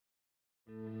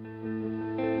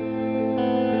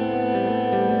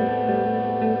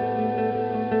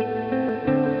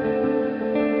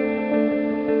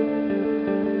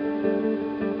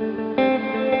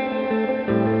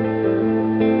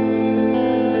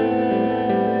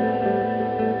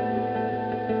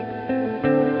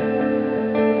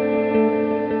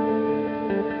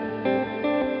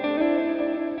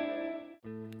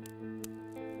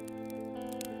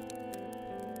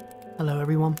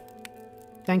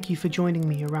thank you for joining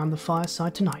me around the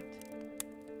fireside tonight.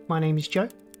 My name is Joe,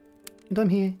 and I'm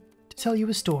here to tell you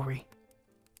a story.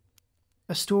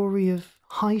 A story of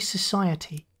high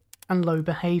society and low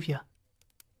behaviour.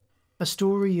 A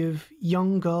story of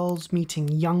young girls meeting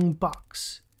young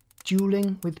bucks,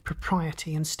 duelling with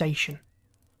propriety and station.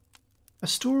 A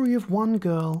story of one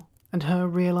girl and her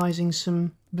realising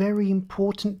some very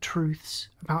important truths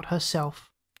about herself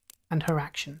and her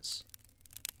actions.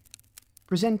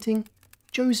 Presenting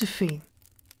Josephine,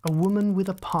 a woman with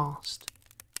a past,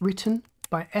 written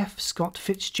by F. Scott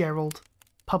Fitzgerald,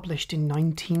 published in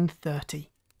 1930.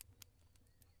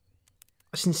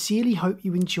 I sincerely hope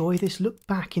you enjoy this look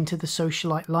back into the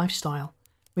socialite lifestyle,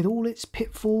 with all its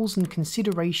pitfalls and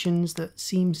considerations that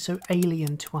seem so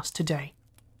alien to us today.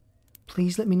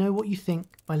 Please let me know what you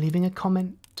think by leaving a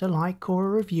comment, a like or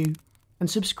a review, and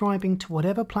subscribing to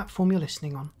whatever platform you're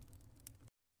listening on.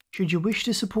 Should you wish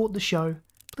to support the show,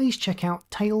 please check out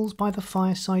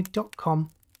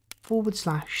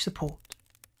talesbythefireside.com/support.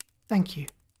 Thank you.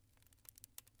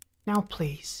 Now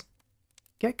please,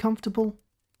 get comfortable,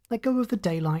 let go of the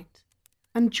daylight,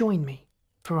 and join me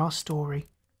for our story.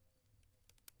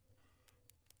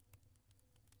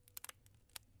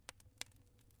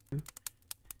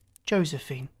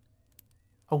 Josephine,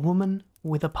 a woman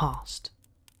with a past,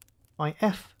 by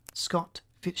F. Scott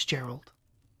Fitzgerald.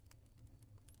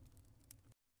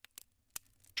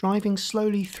 Driving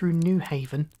slowly through New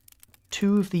Haven,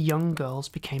 two of the young girls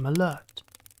became alert.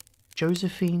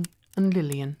 Josephine and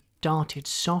Lillian darted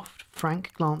soft,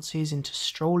 frank glances into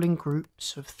strolling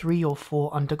groups of 3 or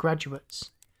 4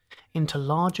 undergraduates, into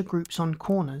larger groups on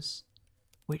corners,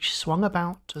 which swung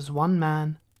about as one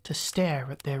man to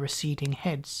stare at their receding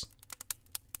heads.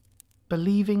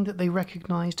 Believing that they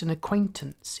recognised an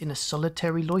acquaintance in a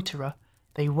solitary loiterer,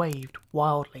 they waved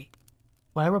wildly,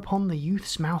 whereupon the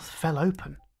youth's mouth fell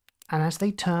open, and as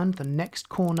they turned the next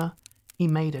corner, he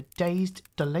made a dazed,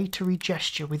 dilatory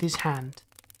gesture with his hand.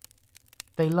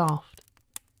 They laughed.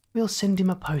 "We'll send him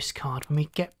a postcard when we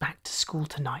get back to school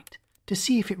tonight, to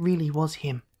see if it really was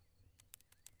him."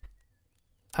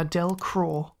 Adele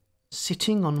Craw,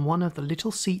 sitting on one of the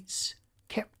little seats,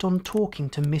 kept on talking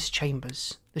to Miss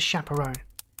Chambers, the chaperone.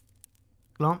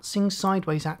 Glancing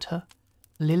sideways at her,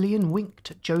 Lillian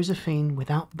winked at Josephine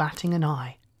without batting an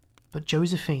eye, but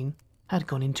Josephine had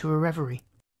gone into a reverie.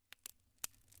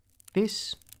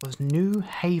 This was New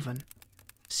Haven,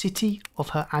 city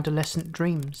of her adolescent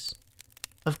dreams,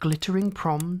 of glittering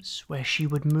proms where she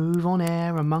would move on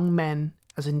air among men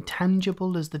as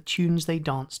intangible as the tunes they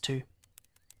danced to.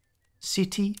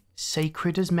 City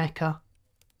sacred as Mecca,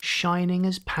 shining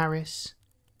as Paris,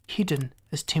 hidden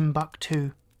as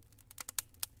Timbuktu.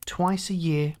 Twice a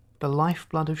year, the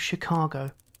lifeblood of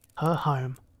Chicago, her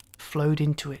home, flowed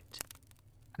into it,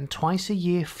 and twice a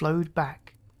year flowed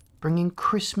back, bringing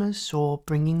Christmas or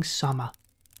bringing summer.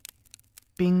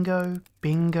 Bingo,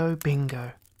 bingo,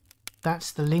 bingo.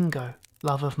 That's the lingo,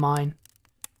 love of mine.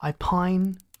 I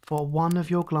pine for one of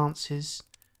your glances,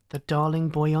 the darling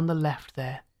boy on the left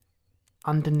there.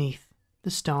 Underneath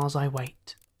the stars I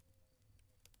wait.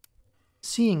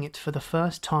 Seeing it for the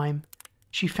first time,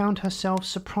 she found herself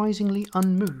surprisingly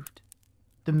unmoved.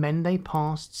 The men they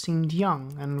passed seemed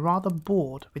young and rather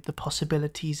bored with the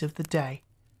possibilities of the day,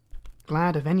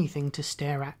 glad of anything to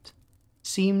stare at,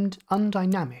 seemed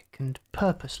undynamic and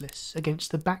purposeless against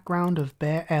the background of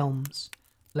bare elms,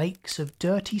 lakes of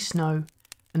dirty snow,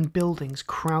 and buildings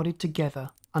crowded together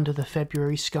under the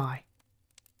February sky.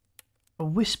 A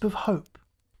wisp of hope,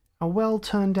 a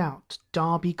well-turned-out,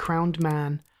 derby-crowned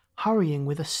man hurrying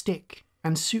with a stick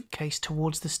and suitcase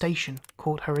towards the station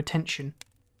caught her attention.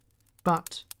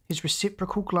 But his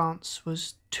reciprocal glance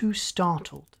was too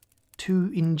startled,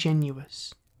 too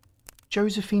ingenuous.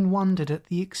 Josephine wondered at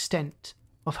the extent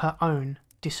of her own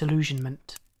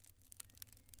disillusionment.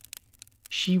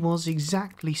 She was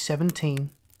exactly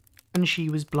 17, and she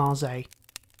was blasé.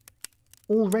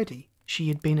 Already she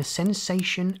had been a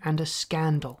sensation and a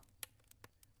scandal.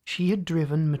 She had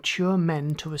driven mature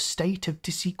men to a state of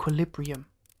disequilibrium.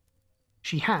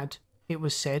 She had, it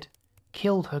was said,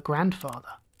 killed her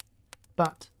grandfather.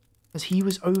 But, as he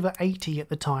was over 80 at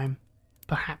the time,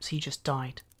 perhaps he just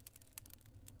died.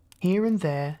 Here and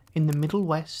there, in the Middle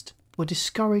West, were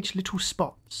discouraged little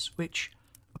spots which,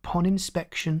 upon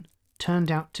inspection, turned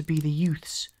out to be the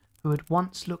youths who had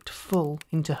once looked full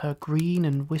into her green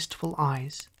and wistful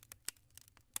eyes.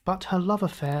 But her love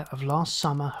affair of last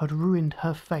summer had ruined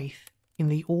her faith in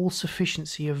the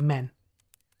all-sufficiency of men.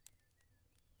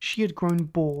 She had grown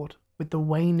bored with the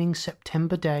waning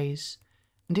September days,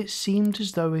 and it seemed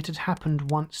as though it had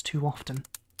happened once too often.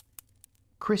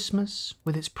 Christmas,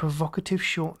 with its provocative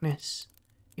shortness,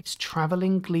 its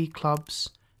travelling glee clubs,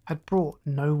 had brought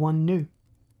no one new.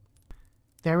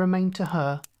 There remained to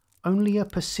her only a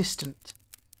persistent,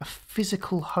 a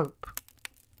physical hope.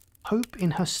 Hope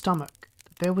in her stomach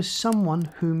that there was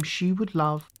someone whom she would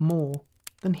love more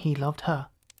than he loved her.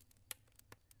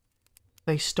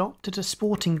 They stopped at a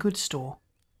sporting goods store,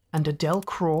 and Adele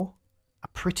Craw, a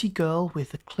pretty girl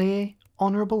with the clear,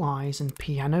 honourable eyes and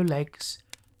piano legs,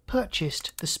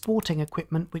 purchased the sporting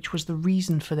equipment which was the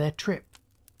reason for their trip.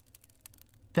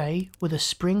 They were the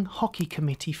spring hockey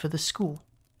committee for the school.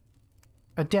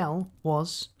 Adele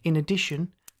was, in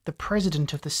addition, the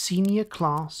president of the senior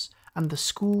class and the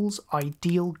school's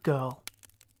ideal girl.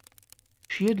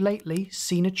 She had lately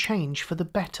seen a change for the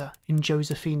better in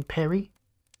Josephine Perry,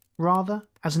 rather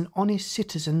as an honest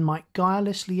citizen might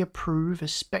guilelessly approve a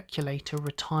speculator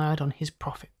retired on his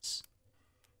profits.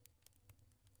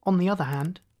 On the other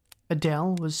hand,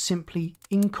 Adele was simply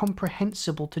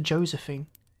incomprehensible to Josephine,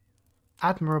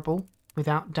 admirable,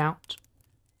 without doubt,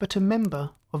 but a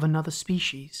member of another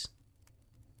species.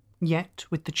 Yet,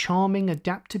 with the charming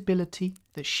adaptability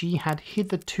that she had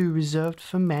hitherto reserved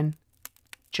for men,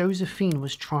 Josephine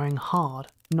was trying hard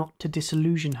not to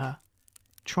disillusion her,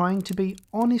 trying to be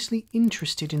honestly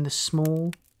interested in the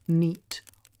small, neat,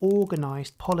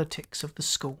 organised politics of the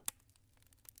school.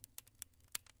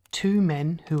 Two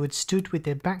men who had stood with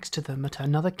their backs to them at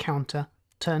another counter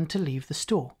turned to leave the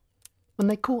store, when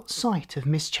they caught sight of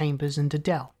Miss Chambers and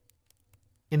Adele.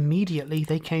 Immediately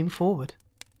they came forward.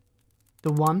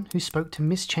 The one who spoke to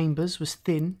Miss Chambers was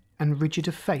thin and rigid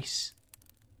of face.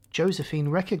 Josephine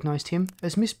recognised him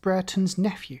as Miss Brereton's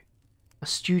nephew, a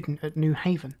student at New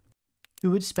Haven,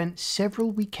 who had spent several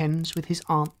weekends with his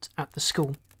aunt at the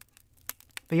school.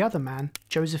 The other man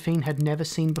Josephine had never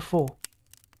seen before.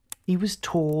 He was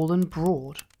tall and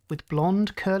broad, with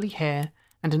blonde curly hair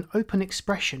and an open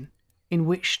expression in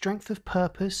which strength of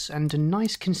purpose and a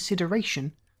nice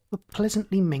consideration were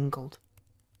pleasantly mingled.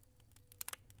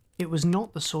 It was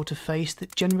not the sort of face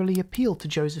that generally appealed to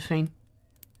Josephine.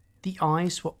 The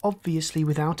eyes were obviously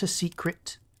without a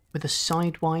secret, with a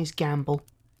sidewise gambol,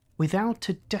 without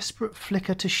a desperate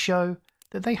flicker to show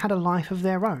that they had a life of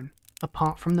their own,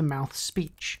 apart from the mouth's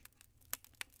speech.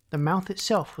 The mouth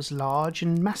itself was large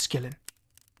and masculine.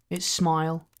 Its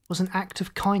smile was an act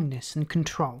of kindness and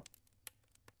control.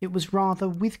 It was rather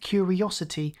with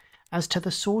curiosity as to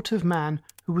the sort of man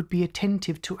who would be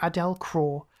attentive to Adele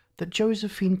Craw that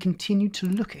Josephine continued to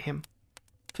look at him,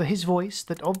 for his voice,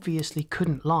 that obviously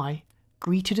couldn't lie,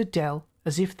 greeted Adele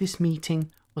as if this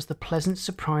meeting was the pleasant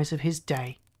surprise of his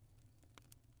day.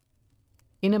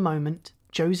 In a moment,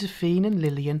 Josephine and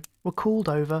Lillian were called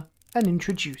over and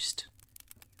introduced.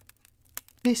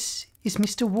 "This is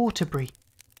Mr. Waterbury."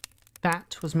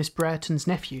 That was Miss Brereton's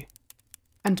nephew.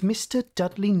 "And Mr.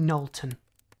 Dudley Knowlton."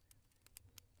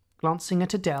 Glancing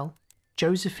at Adele,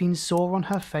 Josephine saw on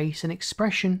her face an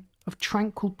expression of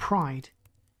tranquil pride,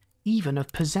 even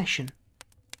of possession.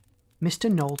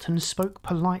 Mr. Knowlton spoke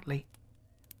politely,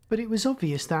 but it was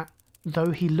obvious that,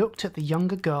 though he looked at the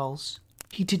younger girls,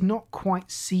 he did not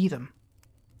quite see them.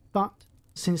 But,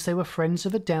 since they were friends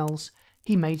of Adele's,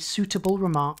 he made suitable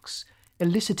remarks,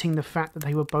 eliciting the fact that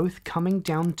they were both coming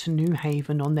down to New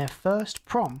Haven on their first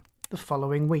prom the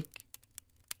following week.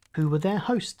 Who were their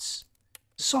hosts?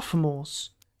 Sophomores.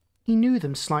 He knew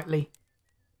them slightly.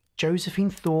 Josephine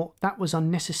thought that was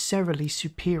unnecessarily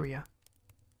superior.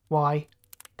 Why,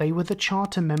 they were the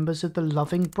charter members of the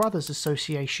Loving Brothers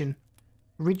Association,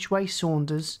 Ridgway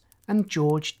Saunders and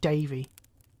George Davy.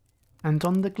 And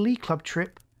on the Glee Club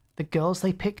trip, the girls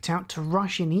they picked out to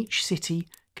rush in each city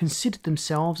considered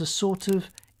themselves a sort of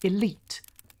elite,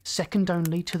 second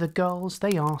only to the girls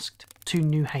they asked to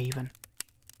New Haven.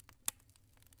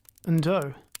 "And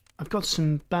oh, I've got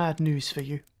some bad news for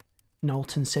you,"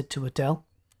 Knowlton said to Adele.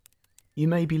 "You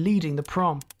may be leading the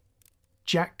prom.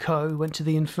 Jack Coe went to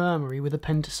the infirmary with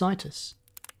appendicitis,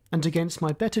 and against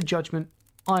my better judgment,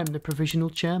 I am the provisional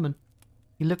chairman."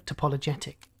 He looked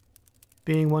apologetic.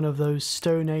 "Being one of those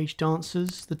Stone Age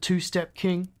dancers, the two-step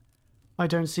king, I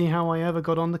don't see how I ever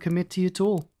got on the committee at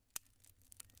all."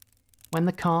 When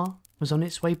the car was on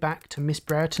its way back to Miss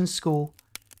Brereton's school,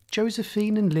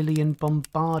 Josephine and Lillian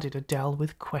bombarded Adele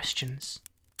with questions.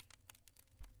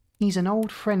 "He's an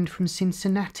old friend from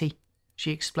Cincinnati,"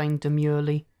 she explained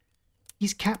demurely.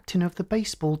 "He's captain of the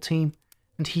baseball team,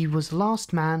 and he was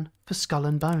last man for Skull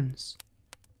and Bones."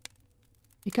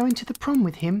 "You're going to the prom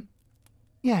with him?"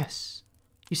 "Yes.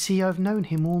 You see, I've known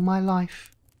him all my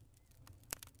life."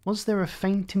 Was there a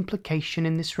faint implication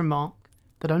in this remark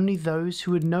that only those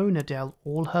who had known Adele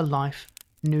all her life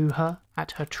knew her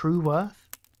at her true worth?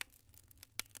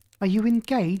 "Are you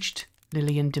engaged?"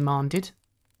 Lillian demanded.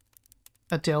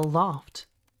 Adele laughed.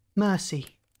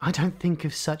 Mercy, I don't think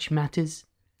of such matters.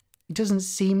 It doesn't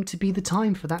seem to be the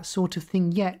time for that sort of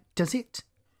thing yet, does it?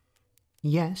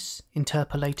 Yes,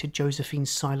 interpolated Josephine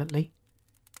silently.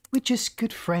 We're just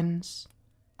good friends.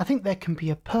 I think there can be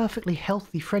a perfectly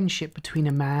healthy friendship between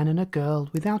a man and a girl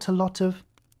without a lot of...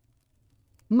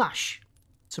 Mush,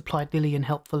 supplied Lillian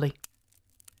helpfully.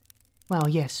 Well,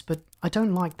 yes, but I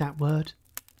don't like that word.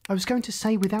 I was going to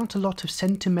say without a lot of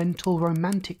sentimental,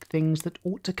 romantic things that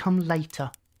ought to come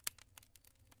later.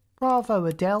 Bravo,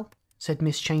 Adele, said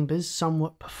Miss Chambers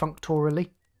somewhat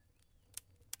perfunctorily.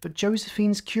 But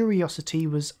Josephine's curiosity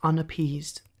was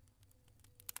unappeased.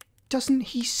 Doesn't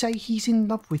he say he's in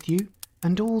love with you,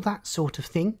 and all that sort of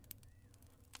thing?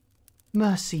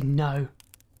 Mercy, no.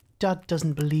 Dad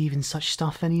doesn't believe in such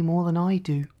stuff any more than I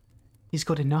do. He's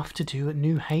got enough to do at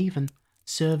New Haven,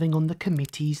 serving on the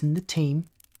committees and the team.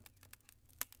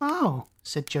 Oh,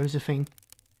 said Josephine.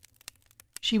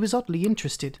 She was oddly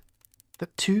interested.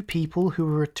 That two people who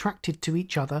were attracted to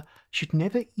each other should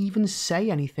never even say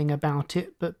anything about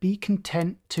it but be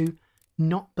content to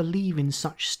not believe in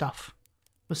such stuff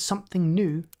was something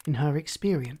new in her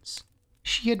experience.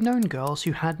 She had known girls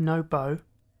who had no beau,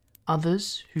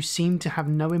 others who seemed to have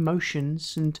no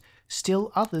emotions, and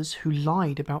still others who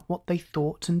lied about what they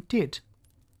thought and did.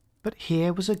 But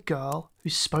here was a girl who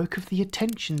spoke of the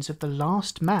attentions of the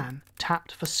last man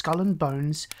tapped for skull and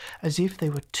bones as if they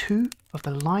were two of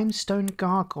the limestone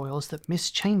gargoyles that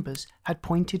Miss Chambers had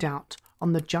pointed out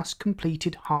on the just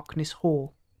completed Harkness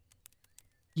Hall.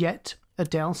 Yet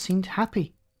Adele seemed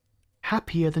happy,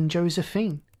 happier than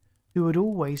Josephine, who had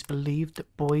always believed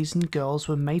that boys and girls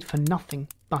were made for nothing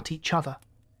but each other,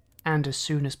 and as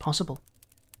soon as possible.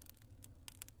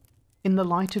 In the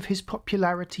light of his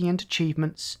popularity and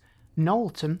achievements,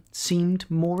 Knowlton seemed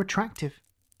more attractive.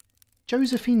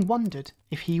 Josephine wondered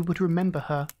if he would remember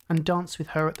her and dance with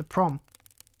her at the prom,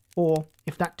 or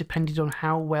if that depended on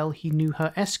how well he knew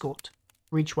her escort,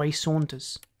 Ridgway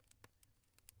Saunders.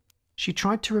 She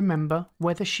tried to remember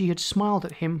whether she had smiled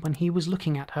at him when he was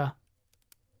looking at her.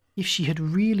 If she had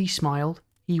really smiled,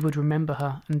 he would remember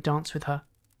her and dance with her.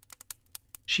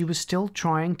 She was still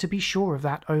trying to be sure of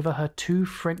that over her 2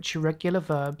 French irregular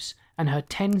verbs and her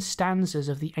 10 stanzas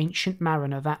of the Ancient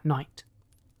Mariner that night.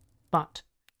 But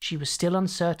she was still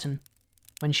uncertain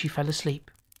when she fell asleep.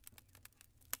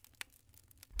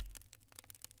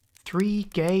 3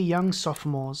 gay young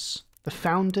sophomores, the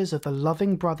founders of the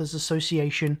Loving Brothers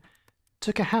Association,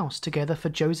 took a house together for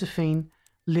Josephine,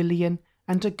 Lillian,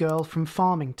 and a girl from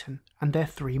Farmington and their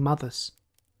 3 mothers.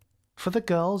 For the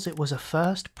girls it was a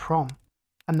first prom,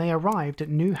 and they arrived at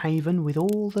New Haven with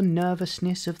all the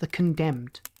nervousness of the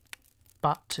condemned.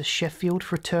 But a Sheffield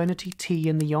fraternity tea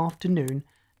in the afternoon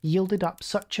yielded up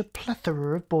such a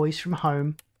plethora of boys from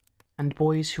home, and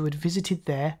boys who had visited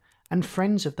there, and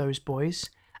friends of those boys,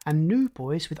 and new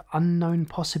boys with unknown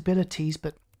possibilities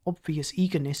but obvious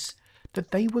eagerness,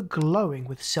 that they were glowing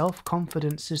with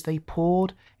self-confidence as they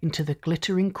poured into the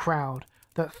glittering crowd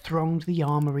that thronged the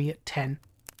armoury at 10.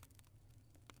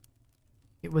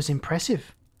 It was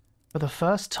impressive. For the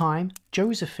first time,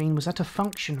 Josephine was at a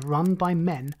function run by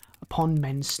men upon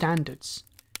men's standards,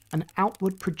 an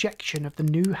outward projection of the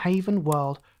New Haven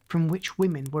world from which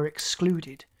women were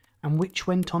excluded and which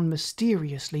went on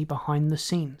mysteriously behind the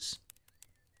scenes.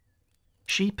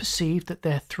 She perceived that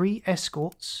their 3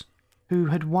 escorts, who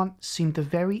had once seemed the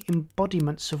very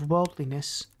embodiments of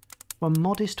worldliness, were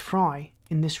modest fry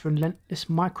in this relentless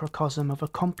microcosm of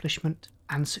accomplishment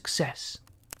and success.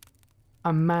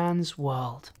 A man's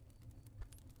world.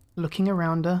 Looking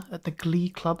around her at the Glee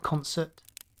Club concert,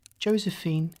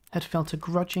 Josephine had felt a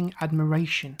grudging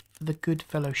admiration for the good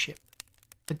fellowship,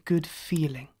 the good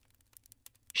feeling.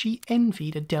 She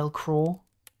envied Adele Craw,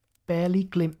 barely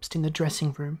glimpsed in the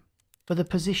dressing room, for the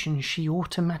position she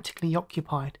automatically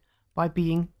occupied by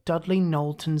being Dudley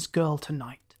Knowlton's girl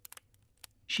tonight.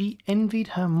 She envied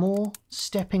her more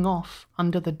stepping off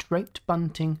under the draped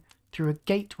bunting through a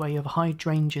gateway of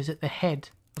hydrangeas at the head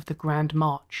of the Grand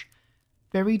March,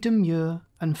 very demure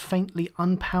and faintly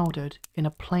unpowdered in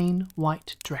a plain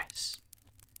white dress.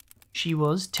 She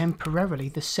was temporarily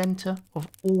the centre of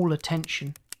all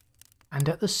attention, and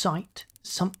at the sight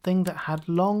something that had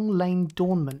long lain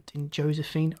dormant in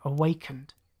Josephine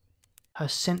awakened, her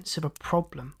sense of a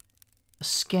problem, a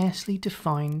scarcely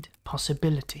defined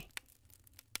possibility.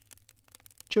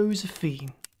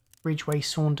 Josephine, Ridgway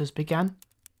Saunders began,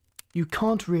 you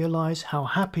can't realise how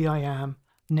happy I am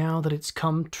now that it's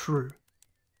come true.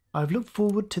 I've looked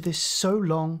forward to this so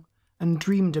long and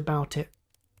dreamed about it.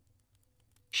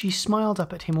 She smiled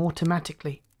up at him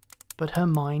automatically, but her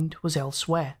mind was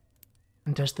elsewhere,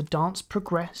 and as the dance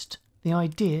progressed, The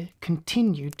idea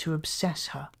continued to obsess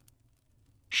her.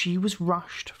 She was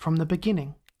rushed from the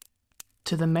beginning.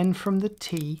 To the men from the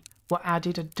tea were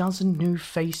added a dozen new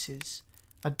faces,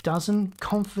 a dozen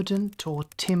confident or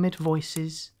timid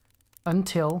voices,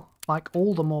 until, like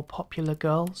all the more popular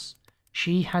girls,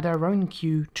 she had her own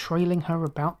queue trailing her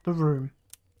about the room.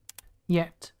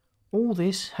 Yet, all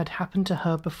this had happened to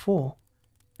her before,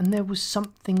 and there was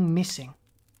something missing.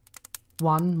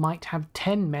 One might have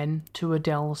 10 men to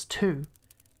Adele's 2,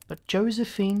 but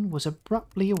Josephine was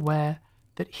abruptly aware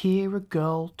that here a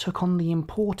girl took on the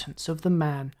importance of the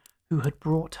man who had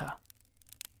brought her.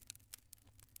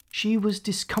 She was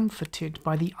discomforted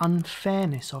by the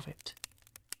unfairness of it.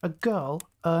 A girl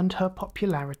earned her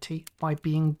popularity by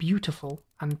being beautiful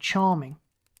and charming.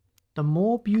 The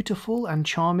more beautiful and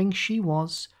charming she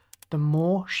was, the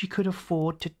more she could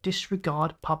afford to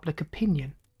disregard public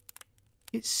opinion.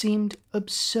 It seemed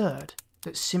absurd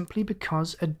that simply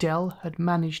because Adele had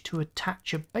managed to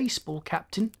attach a baseball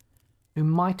captain, who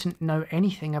mightn't know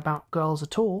anything about girls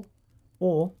at all,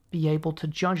 or be able to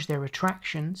judge their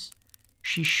attractions,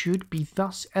 she should be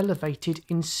thus elevated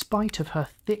in spite of her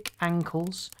thick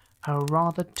ankles, her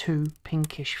rather too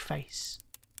pinkish face.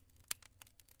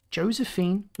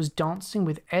 Josephine was dancing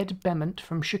with Ed Bement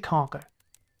from Chicago.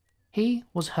 He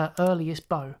was her earliest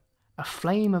beau, a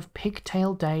flame of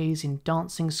pigtail days in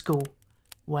dancing school,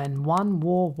 when one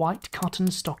wore white cotton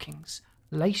stockings,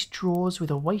 lace drawers with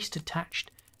a waist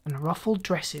attached, and ruffled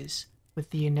dresses with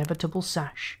the inevitable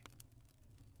sash.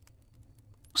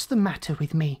 "What's the matter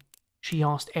with me?" she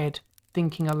asked Ed,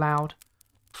 thinking aloud.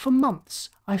 "For months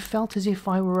I felt as if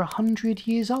I were 100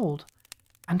 years old,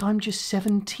 and I'm just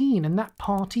 17, and that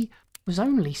party was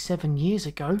only 7 years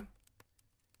ago."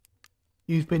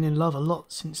 "You've been in love a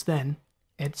lot since then,"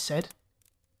 Ed said.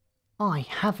 "I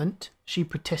haven't," she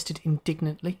protested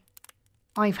indignantly.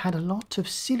 "I've had a lot of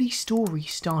silly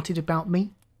stories started about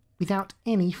me, without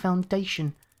any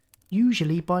foundation,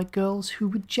 usually by girls who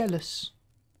were jealous."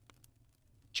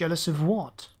 "Jealous of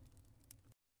what?"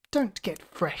 "Don't get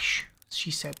fresh,"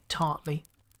 she said tartly.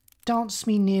 "Dance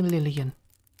me near Lillian."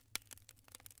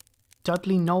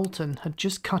 Dudley Knowlton had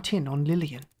just cut in on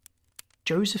Lillian.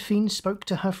 Josephine spoke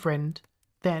to her friend,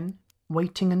 then,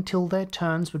 waiting until their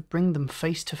turns would bring them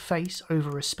face to face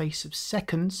over a space of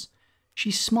seconds,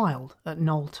 she smiled at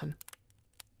Knowlton.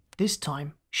 This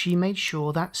time she made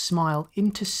sure that smile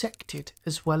intersected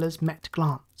as well as met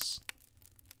glance,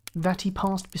 that he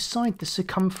passed beside the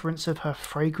circumference of her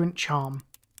fragrant charm.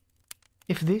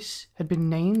 If this had been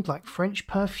named like French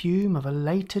perfume of a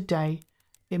later day,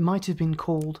 it might have been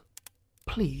called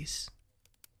 "Please."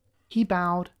 He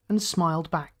bowed and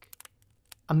smiled back.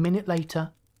 A minute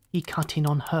later, he cut in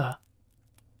on her.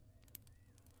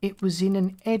 It was in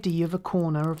an eddy of a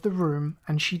corner of the room,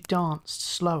 and she danced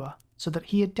slower so that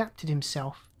he adapted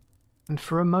himself, and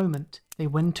for a moment they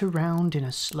went around in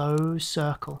a slow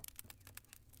circle.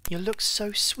 "You look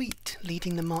so sweet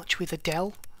leading the march with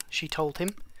Adele," she told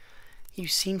him. "You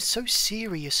seem so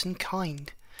serious and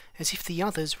kind, as if the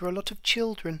others were a lot of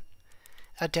children.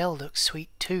 Adele looks sweet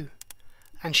too."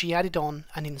 And she added on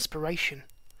an inspiration.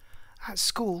 "At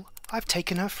school, I've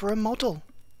taken her for a model."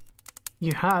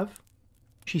 "You have?"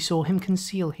 She saw him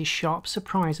conceal his sharp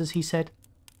surprise as he said,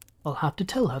 "I'll have to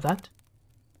tell her that."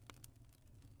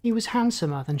 He was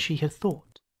handsomer than she had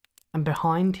thought, and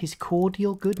behind his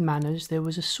cordial good manners there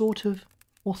was a sort of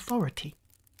authority.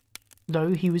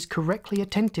 Though he was correctly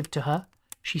attentive to her,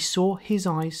 she saw his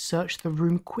eyes search the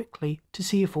room quickly to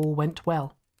see if all went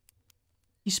well.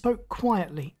 He spoke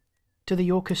quietly to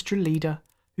the orchestra leader,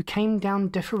 who came down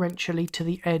deferentially to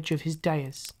the edge of his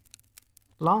dais.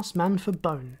 Last man for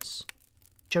Bones.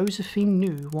 Josephine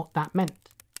knew what that meant.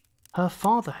 Her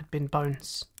father had been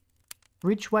Bones.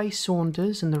 Ridgway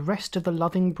Saunders and the rest of the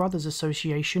Loving Brothers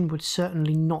Association would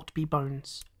certainly not be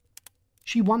Bones.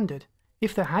 She wondered,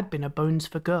 if there had been a Bones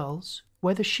for girls,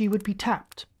 whether she would be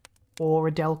tapped, or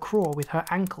Adele Craw with her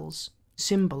ankles,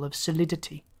 symbol of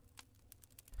solidity.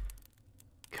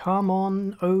 "Come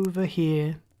on over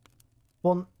here.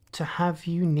 Want to have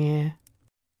you near.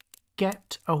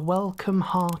 Get a welcome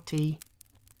hearty.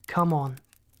 Come on,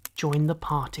 join the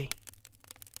party."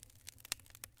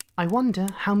 "I wonder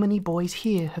how many boys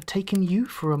here have taken you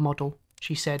for a model,"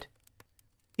 she said.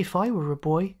 "If I were a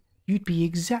boy, you'd be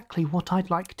exactly what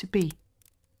I'd like to be.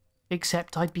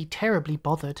 Except I'd be terribly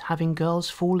bothered having girls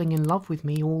falling in love with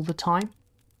me all the time."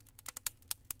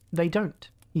 "They don't,"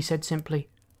 he said simply.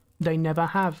 "They never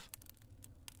have."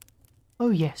 "Oh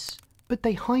yes, but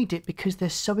they hide it because they're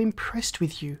so impressed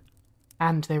with you,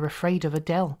 and they're afraid of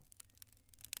Adele."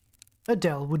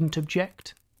 "Adele wouldn't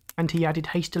object," and he added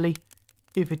hastily,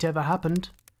 "if it ever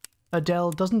happened.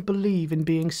 Adele doesn't believe in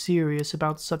being serious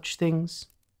about such things.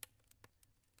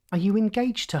 Are you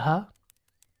engaged to her?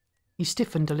 He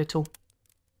stiffened a little.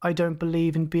 I don't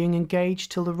believe in being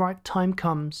engaged till the right time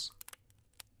comes.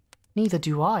 Neither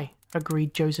do I,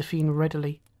 agreed Josephine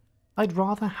readily. I'd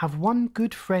rather have one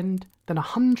good friend than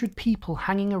 100 people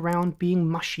hanging around being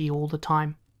mushy all the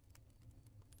time.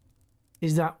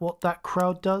 Is that what that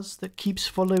crowd does that keeps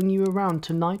following you around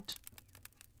tonight?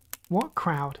 What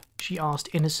crowd? She asked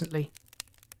innocently.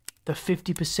 The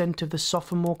 50% of the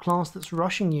sophomore class that's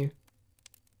rushing you.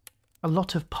 A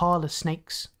lot of parlour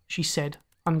snakes, she said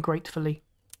ungratefully.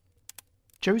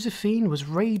 Josephine was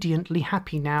radiantly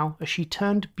happy now as she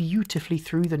turned beautifully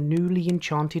through the newly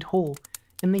enchanted hall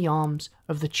in the arms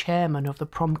of the chairman of the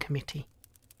prom committee.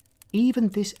 Even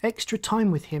this extra time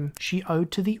with him she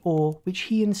owed to the awe which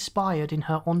he inspired in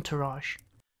her entourage.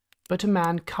 But a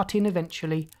man cut in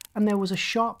eventually, and there was a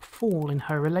sharp fall in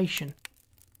her relation.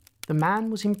 The man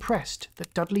was impressed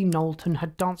that Dudley Knowlton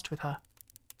had danced with her.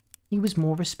 He was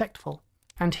more respectful,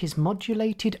 and his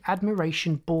modulated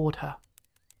admiration bored her.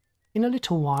 In a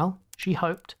little while, she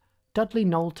hoped, Dudley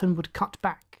Knowlton would cut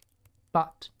back,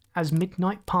 but as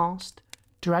midnight passed,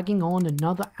 dragging on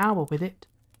another hour with it,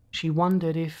 she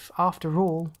wondered if, after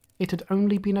all, it had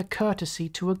only been a courtesy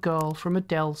to a girl from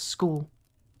Adele's school.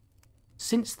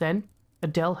 Since then,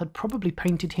 Adele had probably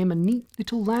painted him a neat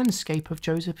little landscape of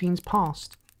Josephine's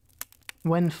past.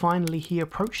 When finally he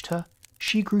approached her,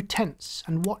 she grew tense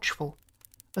and watchful,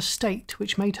 a state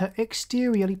which made her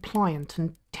exteriorly pliant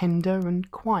and tender and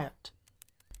quiet.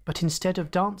 But instead of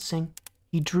dancing,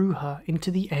 he drew her into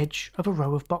the edge of a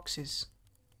row of boxes.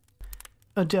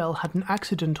 Adele had an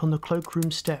accident on the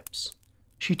cloakroom steps.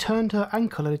 She turned her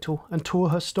ankle a little and tore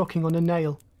her stocking on a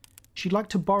nail. She'd like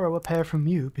to borrow a pair from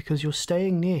you because you're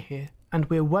staying near here and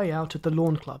we're way out at the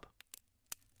lawn club.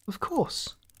 Of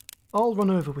course. I'll run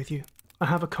over with you. I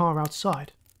have a car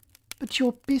outside. But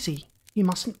you're busy. You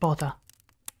mustn't bother.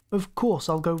 Of course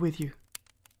I'll go with you.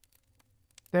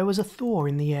 There was a thaw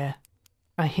in the air.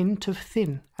 A hint of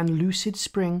thin and lucid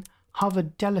spring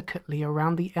hovered delicately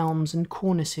around the elms and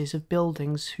cornices of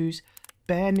buildings whose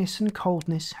bareness and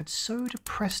coldness had so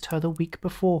depressed her the week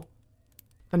before.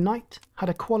 The night had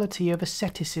a quality of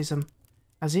asceticism,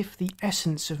 as if the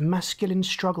essence of masculine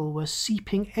struggle were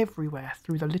seeping everywhere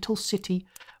through the little city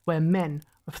where men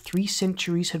of 3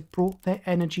 centuries had brought their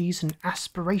energies and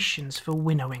aspirations for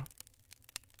winnowing.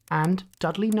 And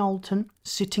Dudley Knowlton,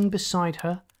 sitting beside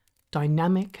her,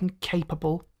 dynamic and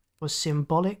capable, was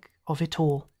symbolic of it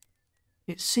all.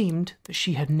 It seemed that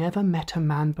she had never met a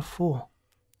man before.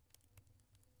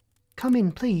 "Come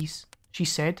in, please," she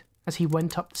said as he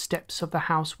went up the steps of the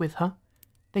house with her.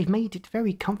 "They've made it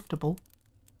very comfortable."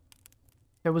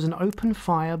 There was an open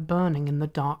fire burning in the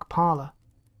dark parlour.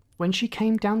 When she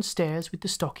came downstairs with the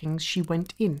stockings, she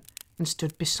went in and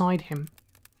stood beside him,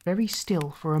 very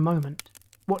still for a moment,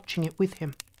 watching it with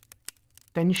him.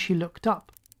 Then she looked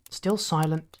up, still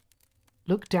silent,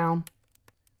 looked down,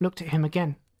 looked at him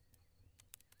again.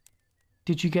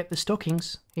 "Did you get the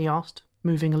stockings?" he asked,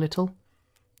 moving a little.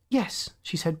 "Yes,"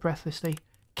 she said breathlessly.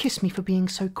 "Kiss me for being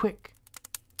so quick."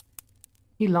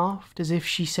 He laughed as if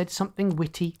she said something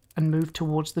witty and moved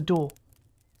towards the door.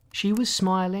 She was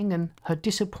smiling and her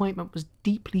disappointment was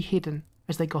deeply hidden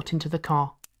as they got into the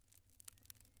car.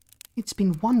 "It's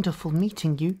been wonderful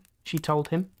meeting you," she told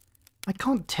him. "I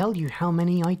can't tell you how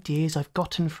many ideas I've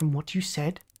gotten from what you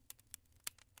said."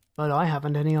 "But I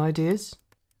haven't any ideas."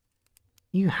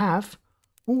 "You have.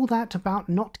 All that about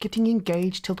not getting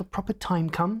engaged till the proper time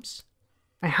comes.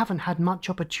 I haven't had much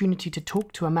opportunity to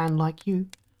talk to a man like you.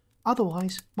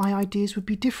 Otherwise, my ideas would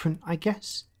be different, I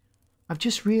guess. I've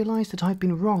just realised that I've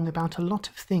been wrong about a lot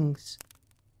of things.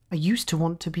 I used to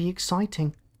want to be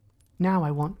exciting. Now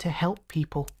I want to help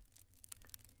people."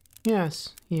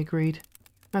 "Yes," he agreed.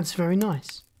 "That's very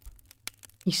nice."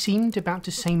 He seemed about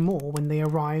to say more when they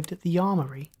arrived at the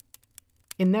armoury.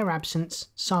 In their absence,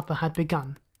 supper had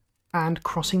begun, and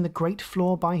crossing the great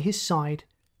floor by his side,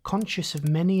 conscious of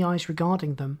many eyes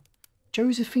regarding them,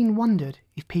 Josephine wondered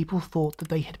if people thought that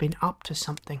they had been up to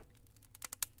something.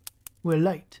 "We're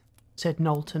late," said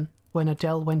Knowlton, when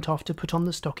Adele went off to put on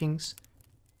the stockings.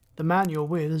 "The man you're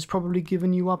with has probably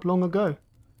given you up long ago.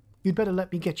 You'd better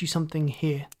let me get you something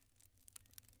here."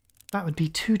 "That would be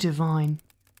too divine."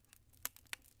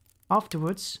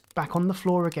 Afterwards, back on the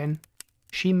floor again,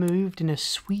 she moved in a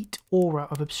sweet aura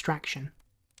of abstraction.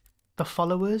 The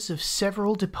followers of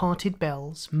several departed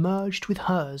belles merged with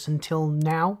hers until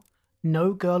now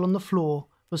no girl on the floor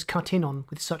was cut in on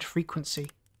with such frequency.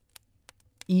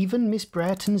 Even Miss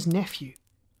Brereton's nephew,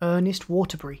 Ernest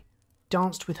Waterbury,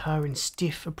 danced with her in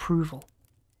stiff approval.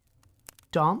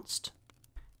 danced.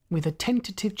 With a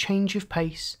tentative change of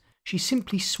pace, she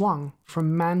simply swung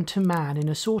from man to man in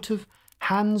a sort of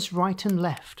hands right and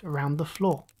left around the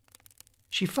floor.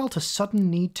 She felt a sudden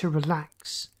need to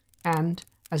relax, and,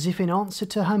 as if in answer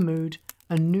to her mood,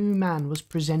 a new man was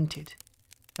presented.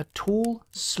 A tall,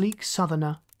 sleek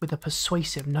southerner with a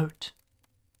persuasive note.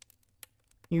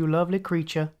 "You lovely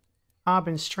creature, I've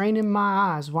been straining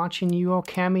my eyes watching your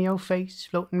cameo face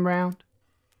floating round.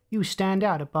 You stand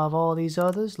out above all these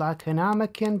others like an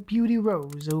American beauty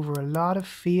rose over a lot of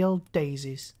field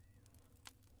daisies."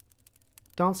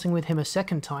 Dancing with him a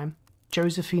second time,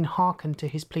 Josephine hearkened to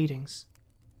his pleadings.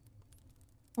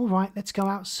 "All right, let's go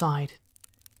outside."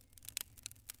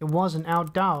 "It wasn't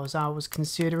outdoors I was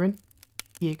considering,"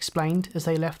 he explained as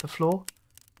they left the floor.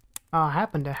 "I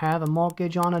happen to have a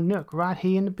mortgage on a nook right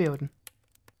here in the building."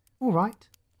 "All right."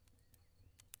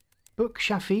 Book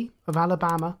Shafi of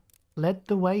Alabama led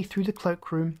the way through the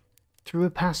cloakroom, through a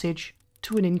passage,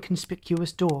 to an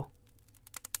inconspicuous door.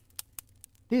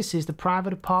 "This is the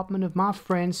private apartment of my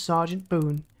friend Sergeant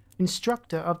Boone,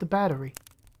 instructor of the battery.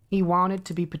 He wanted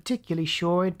to be particularly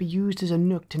sure it'd be used as a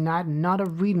nook tonight and not a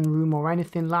reading room or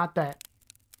anything like that."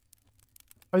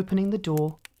 Opening the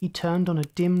door, he turned on a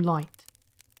dim light.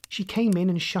 She came in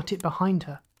and shut it behind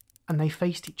her, and they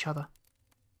faced each other.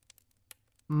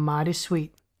 "Mighty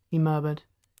sweet," he murmured.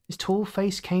 His tall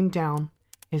face came down,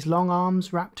 his long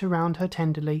arms wrapped around her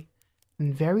tenderly,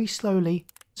 and very slowly,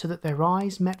 so that their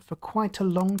eyes met for quite a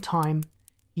long time,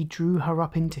 he drew her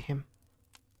up into him.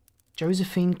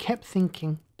 Josephine kept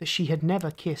thinking that she had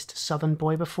never kissed a southern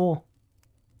boy before.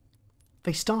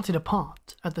 They started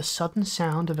apart at the sudden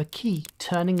sound of a key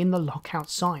turning in the lock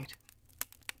outside.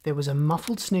 There was a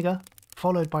muffled snigger,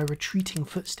 followed by retreating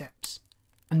footsteps,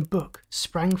 and Book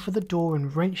sprang for the door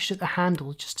and wrenched at the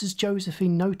handle just as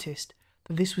Josephine noticed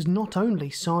that this was not only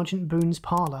Sergeant Boone's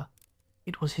parlour,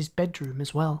 it was his bedroom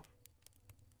as well.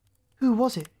 "Who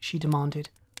was it?" she demanded.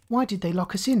 "Why did they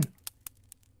lock us in?"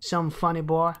 "Some funny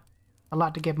boy. I'd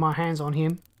like to get my hands on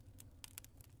him."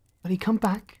 "Will he come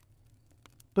back?"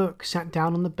 Book sat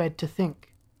down on the bed to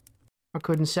think. "I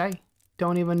couldn't say.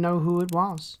 Don't even know who it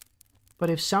was. But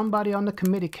if somebody on the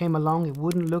committee came along, it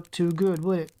wouldn't look too good,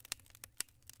 would it?"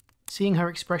 Seeing her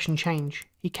expression change,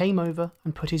 he came over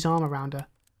and put his arm around her.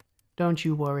 "Don't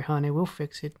you worry, honey, we'll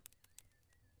fix it."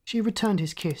 She returned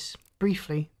his kiss,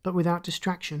 briefly but without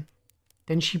distraction.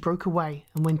 Then she broke away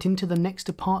and went into the next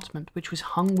apartment, which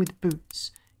was hung with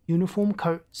boots, uniform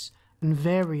coats, and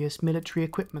various military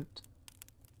equipment.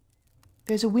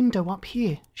 "There's a window up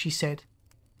here," she said.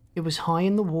 It was high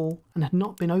in the wall and had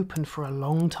not been opened for a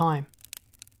long time.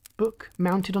 Book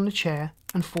mounted on a chair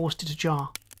and forced it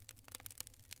ajar.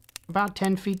 "About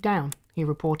 10 feet down," he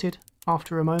reported,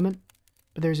 after a moment.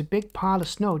 "But there's a big pile of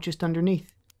snow just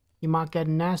underneath. You might get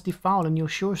a nasty fall and you'll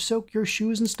sure soak your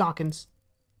shoes and stockings."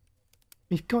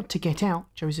 "We've got to get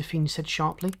out," Josephine said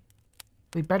sharply.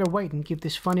 "We'd better wait and give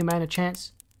this funny man a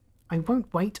chance." "I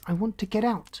won't wait, I want to get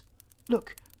out.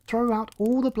 Look, throw out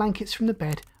all the blankets from the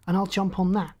bed and I'll jump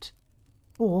on that.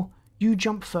 Or you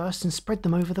jump first and spread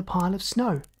them over the pile of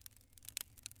snow."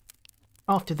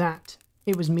 After that,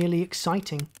 it was merely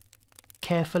exciting.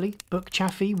 Carefully, Book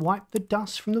Chaffee wiped the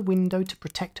dust from the window to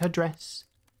protect her dress.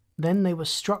 Then they were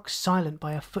struck silent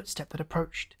by a footstep that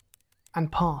approached,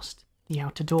 and passed the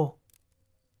outer door.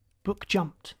 Book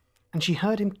jumped, and she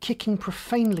heard him kicking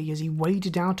profanely as he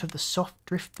waded out of the soft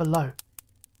drift below.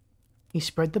 He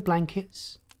spread the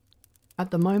blankets.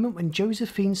 At the moment when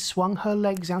Josephine swung her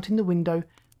legs out in the window,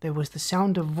 there was the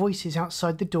sound of voices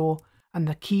outside the door, and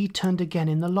the key turned again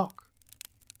in the lock.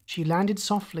 She landed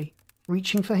softly,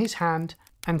 reaching for his hand,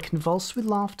 and convulsed with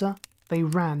laughter, they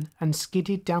ran and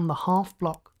skidded down the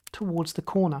half-block towards the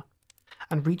corner,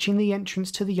 and reaching the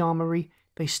entrance to the armory,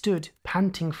 they stood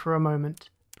panting for a moment,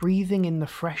 breathing in the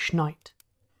fresh night.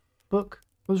 Book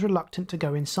was reluctant to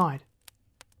go inside.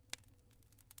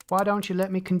 "Why don't you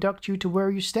let me conduct you to where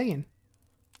you're staying?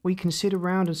 We can sit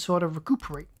around and sort of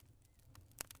recuperate."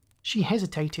 She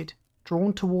hesitated,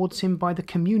 drawn towards him by the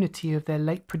community of their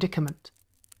late predicament.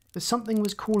 But something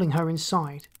was calling her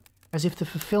inside, as if the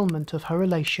fulfillment of her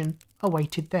elation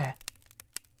awaited there.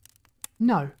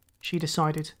 "No," she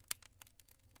decided.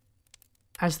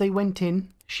 As they went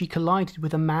in, she collided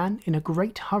with a man in a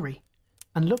great hurry,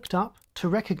 and looked up to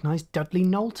recognize Dudley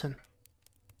Knowlton.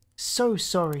 "So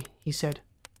sorry," he said.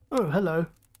 "Oh, hello."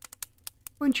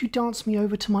 "Won't you dance me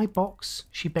over to my box?"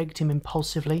 she begged him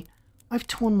impulsively. "I've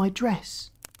torn my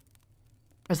dress."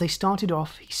 As they started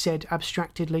off, he said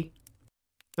abstractedly,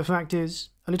 "The fact is,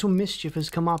 a little mischief has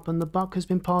come up and the buck has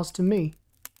been passed to me.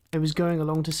 I was going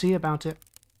along to see about it."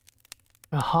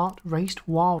 Her heart raced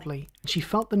wildly, and she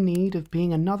felt the need of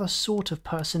being another sort of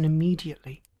person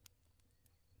immediately.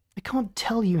 "I can't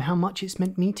tell you how much it's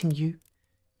meant meeting you.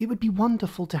 It would be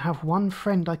wonderful to have one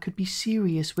friend I could be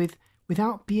serious with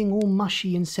without being all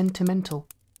mushy and sentimental.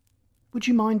 Would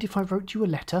you mind if I wrote you a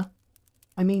letter?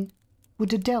 I mean,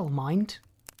 would Adele mind?"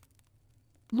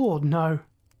 "Lord, no."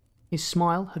 His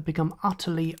smile had become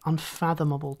utterly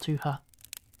unfathomable to her.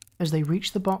 As they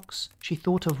reached the box, she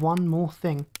thought of one more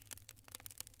thing.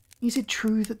 "Is it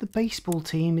true that the baseball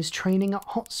team is training at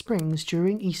Hot Springs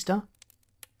during Easter?"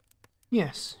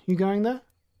 "Yes. You going there?"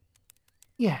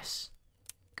 "Yes.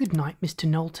 Good night, Mr.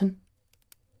 Knowlton."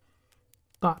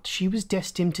 But she was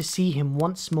destined to see him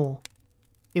once more.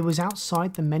 It was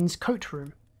outside the men's coat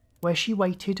room, where she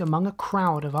waited among a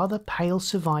crowd of other pale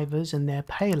survivors and their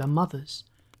paler mothers,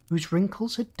 whose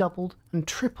wrinkles had doubled and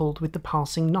tripled with the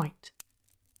passing night.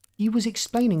 He was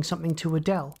explaining something to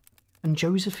Adele, and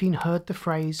Josephine heard the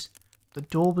phrase, "The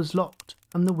door was locked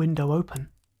and the window open."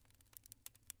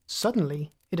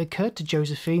 Suddenly, it occurred to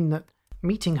Josephine that,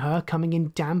 meeting her coming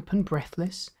in damp and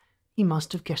breathless, he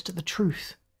must have guessed at the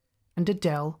truth, and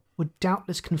Adele would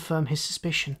doubtless confirm his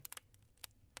suspicion.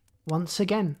 Once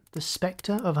again, the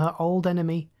spectre of her old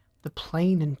enemy, the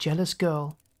plain and jealous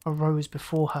girl, arose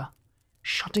before her.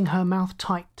 Shutting her mouth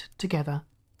tight together,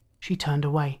 she turned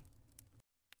away.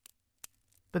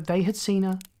 But they had seen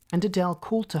her, and Adele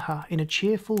called to her in a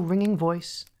cheerful, ringing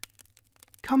voice,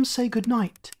 "Come say good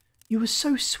night. You were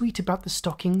so sweet about the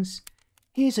stockings.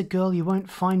 Here's a girl you won't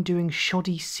find doing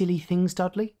shoddy, silly things,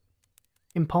 Dudley."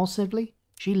 Impulsively,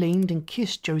 she leaned and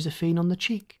kissed Josephine on the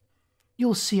cheek.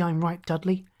 "You'll see I'm right,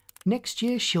 Dudley. Next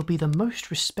year she'll be the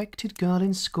most respected girl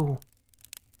in school."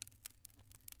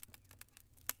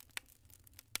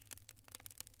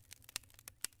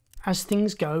 As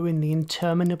things go in the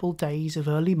interminable days of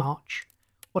early March,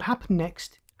 what happened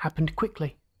next happened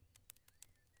quickly.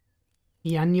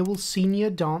 The annual senior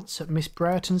dance at Miss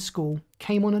Brereton's school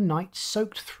came on a night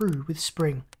soaked through with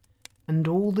spring, and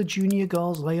all the junior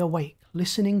girls lay awake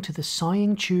listening to the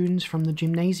sighing tunes from the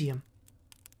gymnasium.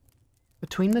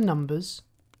 Between the numbers,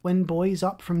 when boys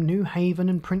up from New Haven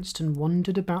and Princeton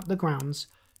wandered about the grounds,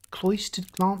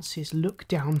 cloistered glances looked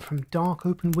down from dark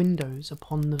open windows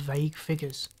upon the vague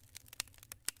figures.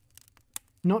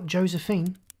 Not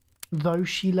Josephine. Though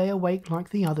she lay awake like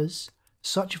the others,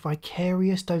 such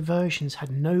vicarious diversions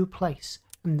had no place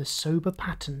in the sober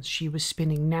patterns she was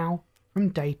spinning now from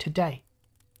day to day.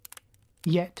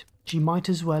 Yet she might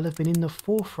as well have been in the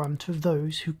forefront of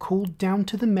those who called down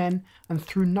to the men and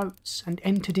threw notes and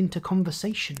entered into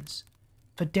conversations,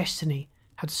 for destiny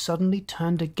had suddenly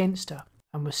turned against her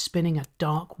and was spinning a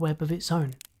dark web of its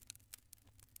own.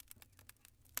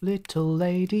 "Little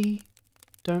lady,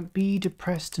 don't be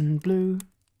depressed and blue.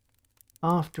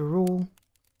 After all,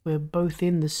 we're both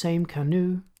in the same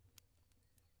canoe."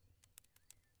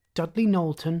 Dudley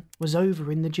Knowlton was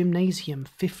over in the gymnasium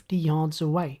 50 yards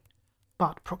away,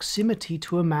 but proximity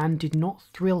to a man did not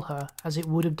thrill her as it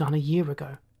would have done a year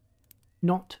ago.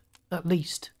 Not, at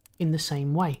least, in the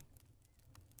same way.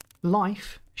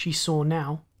 Life, she saw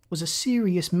now, was a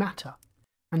serious matter,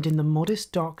 and in the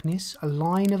modest darkness a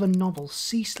line of a novel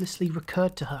ceaselessly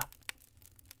recurred to her.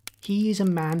 "He is a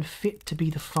man fit to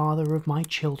be the father of my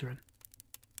children."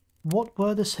 What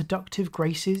were the seductive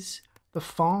graces, the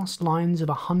fast lines of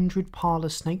 100 parlour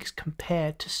snakes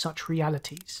compared to such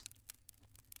realities?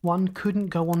 One couldn't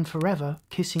go on forever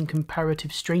kissing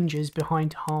comparative strangers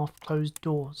behind half-closed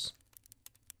doors.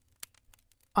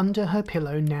 Under her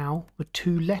pillow now were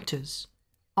 2 letters,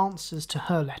 answers to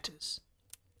her letters.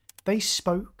 They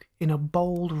spoke in a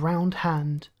bold round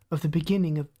hand of the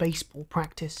beginning of baseball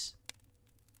practice.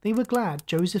 They were glad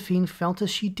Josephine felt as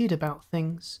she did about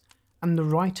things, and the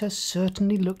writer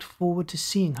certainly looked forward to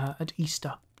seeing her at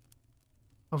Easter.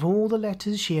 Of all the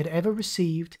letters she had ever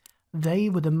received, they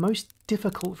were the most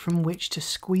difficult from which to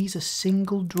squeeze a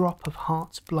single drop of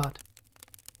heart's blood.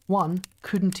 One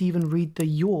couldn't even read the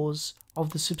 "yours"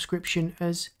 of the subscription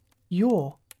as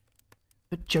 "your,"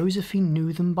 but Josephine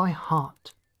knew them by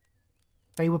heart.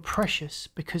 They were precious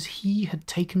because he had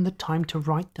taken the time to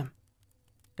write them.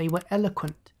 They were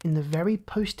eloquent in the very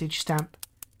postage stamp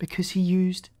because he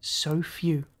used so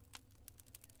few.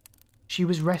 She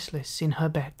was restless in her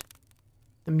bed.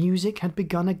 The music had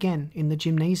begun again in the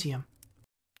gymnasium.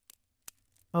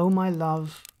 "Oh my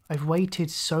love, I've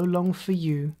waited so long for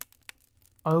you.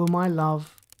 Oh my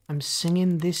love, I'm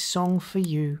singing this song for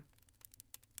you.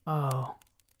 Oh."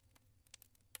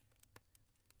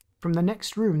 From the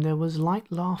next room there was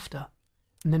light laughter,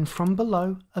 and then from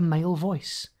below a male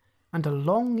voice, and a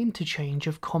long interchange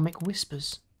of comic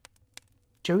whispers.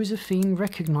 Josephine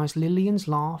recognized Lillian's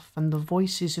laugh and the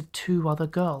voices of two other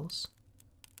girls.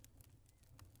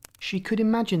 She could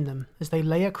imagine them as they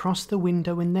lay across the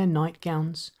window in their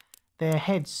nightgowns, their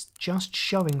heads just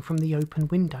showing from the open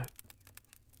window.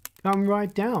 "Come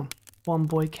right down," one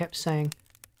boy kept saying.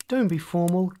 "Don't be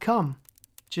formal, come,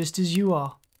 just as you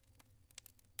are."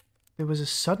 There was a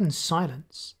sudden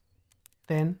silence.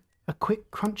 Then a quick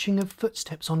crunching of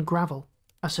footsteps on gravel,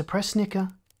 a suppressed snicker,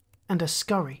 and a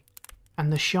scurry,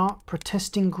 and the sharp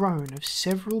protesting groan of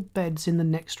several beds in the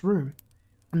next room,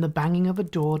 and the banging of a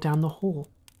door down the hall.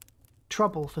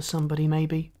 Trouble for somebody,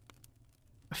 maybe.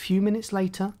 A few minutes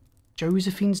later,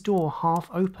 Josephine's door half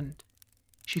opened.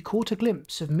 She caught a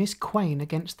glimpse of Miss Quain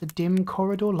against the dim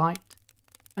corridor light,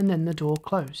 and then the door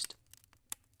closed.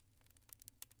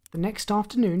 The next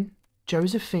afternoon,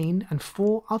 Josephine and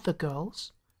 4 other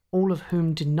girls, all of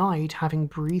whom denied having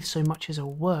breathed so much as a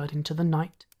word into the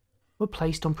night, were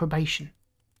placed on probation.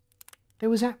 There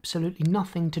was absolutely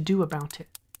nothing to do about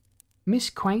it. Miss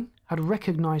Quain had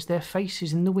recognized their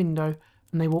faces in the window,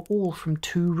 and they were all from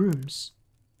 2 rooms.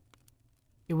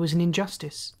 It was an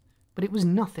injustice, but it was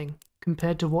nothing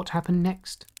compared to what happened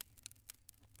next.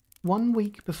 1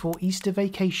 week before Easter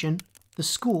vacation, the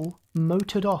school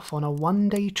motored off on a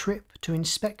 1-day trip to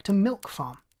inspect a milk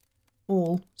farm,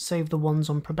 all save the ones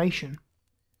on probation.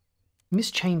 Miss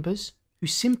Chambers, who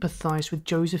sympathized with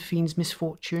Josephine's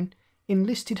misfortune,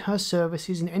 enlisted her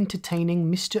services in entertaining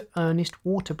Mr. Ernest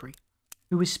Waterbury,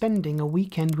 who was spending a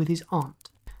weekend with his aunt.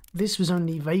 This was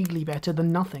only vaguely better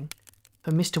than nothing,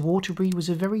 for Mr. Waterbury was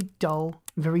a very dull,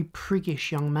 very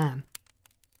priggish young man.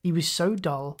 He was so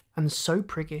dull and so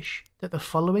priggish that the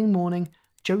following morning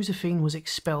Josephine was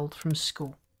expelled from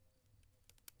school.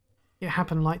 It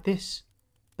happened like this.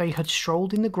 They had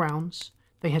strolled in the grounds,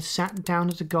 they had sat down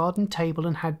at a garden table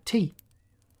and had tea.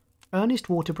 Ernest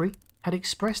Waterbury had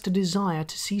expressed a desire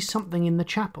to see something in the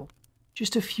chapel,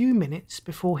 just a few minutes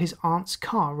before his aunt's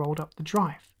car rolled up the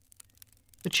drive.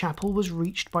 The chapel was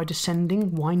reached by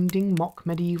descending winding mock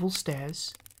medieval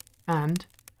stairs, and,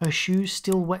 her shoes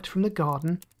still wet from the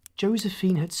garden,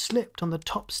 Josephine had slipped on the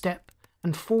top step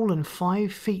and fallen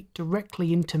 5 feet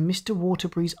directly into Mr.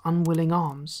 Waterbury's unwilling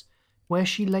arms, where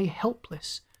she lay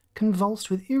helpless, convulsed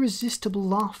with irresistible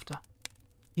laughter.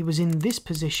 It was in this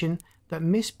position that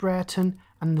Miss Brereton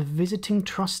and the visiting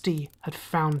trustee had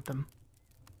found them.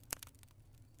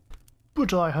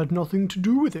 "But I had nothing to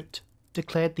do with it,"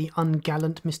 declared the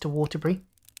ungallant Mr. Waterbury.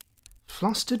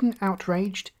 Flustered and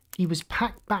outraged, he was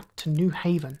packed back to New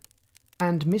Haven,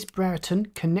 and Miss Brereton,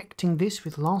 connecting this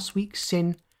with last week's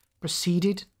sin,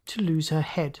 proceeded to lose her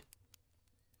head.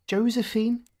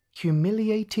 Josephine,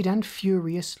 humiliated and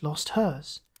furious, lost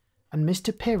hers, and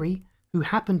Mr. Perry, who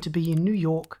happened to be in New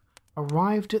York,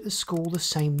 arrived at the school the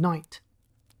same night.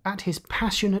 At his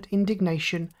passionate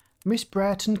indignation, Miss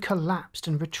Brereton collapsed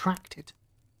and retracted,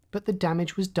 but the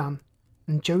damage was done,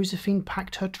 and Josephine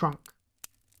packed her trunk.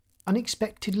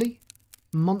 Unexpectedly,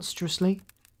 monstrously,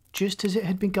 just as it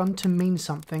had begun to mean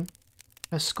something,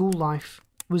 her school life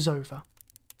was over.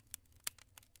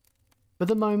 For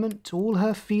the moment, all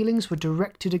her feelings were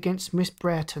directed against Miss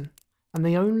Brereton, and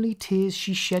the only tears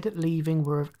she shed at leaving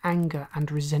were of anger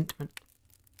and resentment.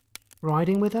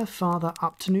 Riding with her father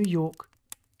up to New York,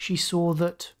 she saw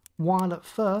that, while at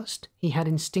first he had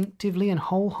instinctively and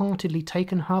wholeheartedly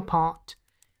taken her part,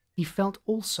 he felt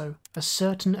also a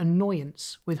certain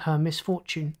annoyance with her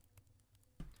misfortune.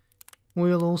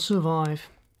 "We'll all survive,"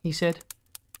 he said.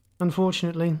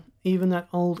 "Unfortunately, even that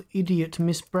old idiot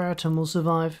Miss Brereton will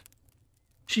survive.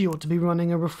 She ought to be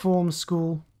running a reform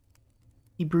school."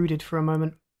 He brooded for a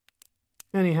moment.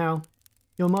 "Anyhow,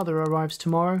 your mother arrives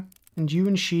tomorrow, and you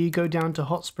and she go down to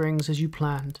Hot Springs as you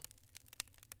planned."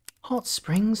 "Hot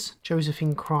Springs?"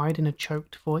 Josephine cried in a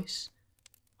choked voice.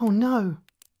 "Oh no!"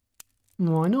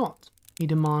 "Why not?" he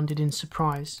demanded in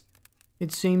surprise.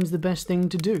 "It seems the best thing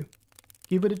to do.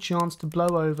 Give it a chance to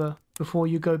blow over before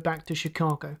you go back to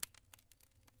Chicago."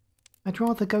 "I'd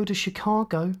rather go to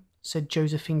Chicago," said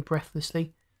Josephine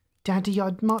breathlessly. "Daddy,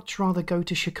 I'd much rather go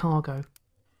to Chicago."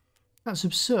 "That's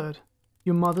absurd.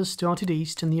 Your mother's started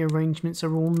east and the arrangements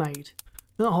are all made.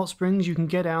 At Hot Springs you can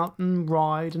get out and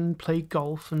ride and play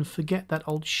golf and forget that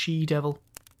old she-devil."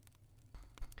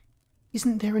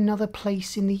 "Isn't there another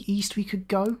place in the east we could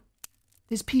go?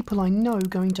 There's people I know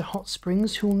going to Hot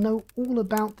Springs who'll know all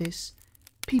about this.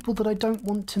 People that I don't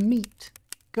want to meet.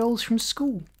 Girls from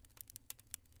school."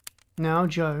 "Now,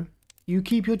 Joe, you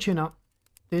keep your chin up.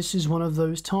 This is one of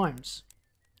those times.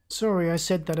 Sorry I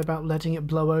said that about letting it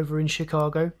blow over in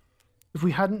Chicago. If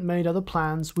we hadn't made other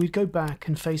plans, we'd go back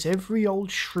and face every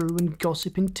old shrew and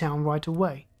gossip in town right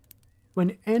away.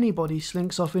 When anybody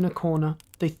slinks off in a corner,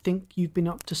 they think you've been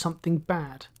up to something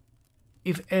bad.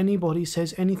 If anybody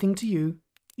says anything to you,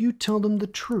 you tell them the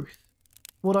truth.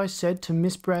 What I said to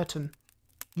Miss Brereton.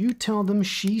 You tell them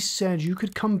she said you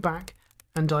could come back,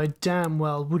 and I damn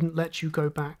well wouldn't let you go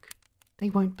back. They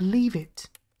won't believe it.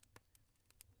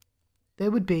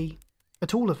 There would be,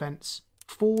 at all events,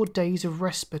 4 days of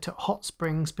respite at Hot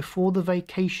Springs before the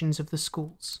vacations of the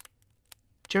schools.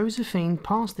 Josephine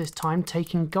passed this time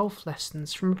taking golf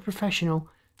lessons from a professional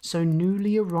so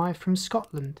newly arrived from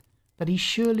Scotland that he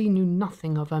surely knew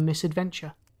nothing of her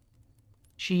misadventure.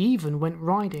 She even went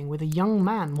riding with a young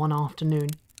man one afternoon,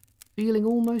 feeling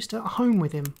almost at home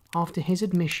with him after his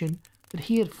admission that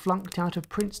he had flunked out of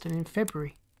Princeton in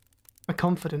February. A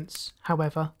confidence,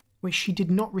 however, which she did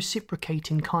not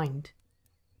reciprocate in kind.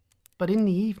 But in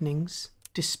the evenings,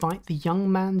 despite the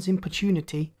young man's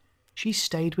importunity, she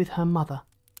stayed with her mother,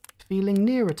 feeling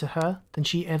nearer to her than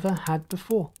she ever had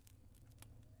before.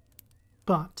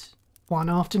 But one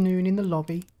afternoon in the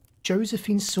lobby,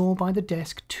 Josephine saw by the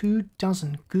desk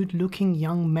 24 good-looking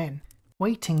young men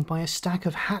waiting by a stack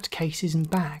of hat cases and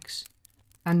bags,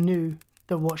 and knew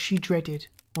that what she dreaded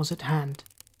was at hand.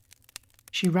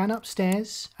 She ran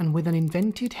upstairs and with an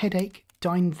invented headache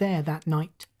dined there that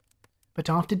night, but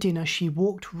after dinner she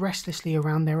walked restlessly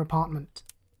around their apartment.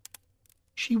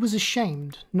 She was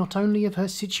ashamed not only of her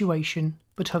situation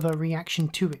but of her reaction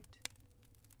to it.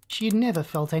 She had never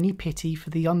felt any pity for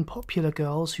the unpopular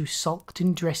girls who sulked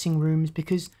in dressing rooms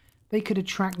because they could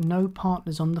attract no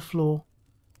partners on the floor,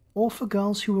 or for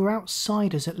girls who were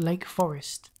outsiders at Lake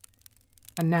Forest.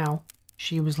 And now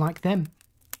she was like them,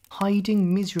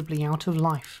 hiding miserably out of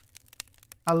life,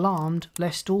 alarmed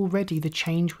lest already the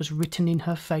change was written in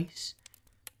her face,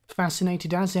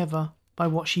 fascinated as ever by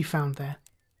what she found there.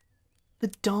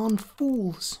 "The darn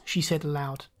fools," she said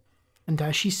aloud, and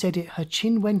as she said it her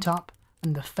chin went up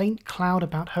and the faint cloud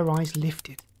about her eyes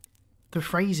lifted. The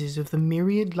phrases of the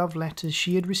myriad love letters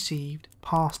she had received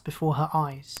passed before her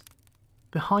eyes.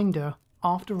 Behind her,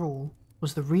 after all,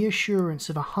 was the reassurance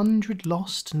of 100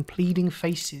 lost and pleading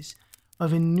faces,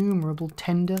 of innumerable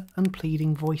tender and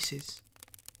pleading voices.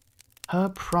 Her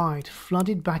pride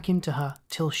flooded back into her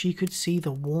till she could see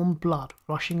the warm blood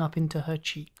rushing up into her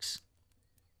cheeks.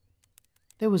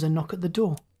 There was a knock at the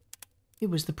door.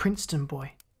 It was the Princeton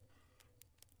boy.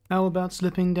 "How about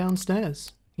slipping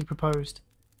downstairs?" he proposed.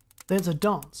 "There's a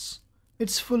dance.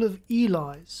 It's full of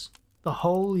Elis, the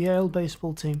whole Yale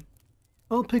baseball team.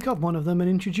 I'll pick up one of them and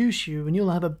introduce you, and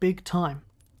you'll have a big time.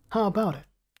 How about it?"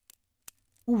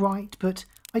 "All right, but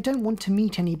I don't want to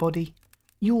meet anybody.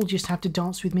 You'll just have to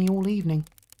dance with me all evening."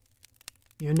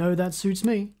 "You know that suits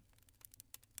me."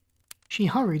 She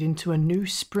hurried into a new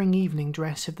spring evening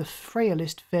dress of the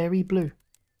frailest fairy blue.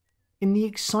 In the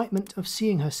excitement of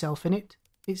seeing herself in it,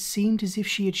 it seemed as if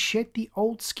she had shed the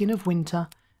old skin of winter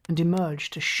and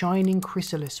emerged a shining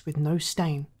chrysalis with no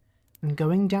stain, and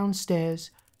going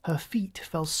downstairs, her feet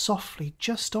fell softly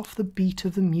just off the beat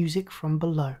of the music from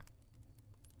below.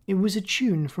 It was a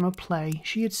tune from a play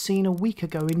she had seen a week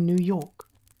ago in New York,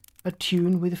 a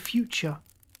tune with a future,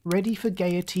 ready for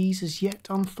gaieties as yet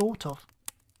unthought of,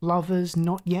 lovers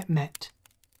not yet met.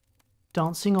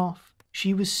 Dancing off,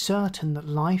 she was certain that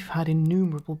life had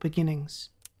innumerable beginnings.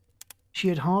 She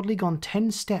had hardly gone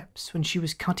 10 steps when she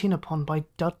was cut in upon by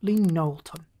Dudley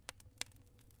Knowlton.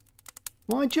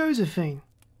 "Why, Josephine!"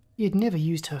 He had never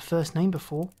used her first name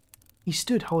before. He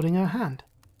stood holding her hand.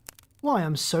 "Why,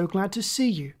 I'm so glad to see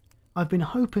you. I've been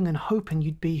hoping and hoping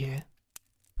you'd be here."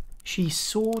 She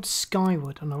soared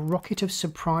skyward on a rocket of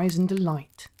surprise and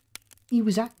delight. He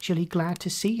was actually glad to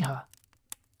see her.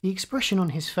 The expression on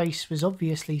his face was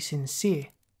obviously sincere.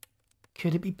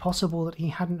 Could it be possible that he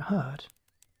hadn't heard?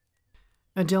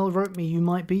 "Adele wrote me you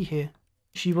might be here.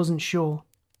 She wasn't sure."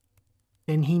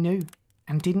 Then he knew,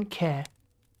 and didn't care.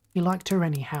 He liked her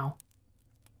anyhow.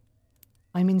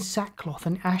 "I'm in sackcloth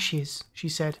and ashes," she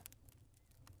said.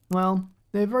 "Well,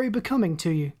 they're very becoming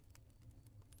to you."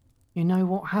 "You know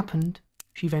what happened?"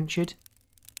 she ventured.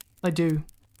 "I do.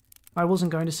 I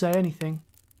wasn't going to say anything,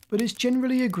 but it's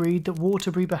generally agreed that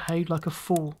Waterbury behaved like a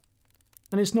fool,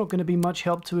 and it's not going to be much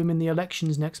help to him in the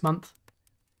elections next month.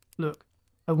 Look,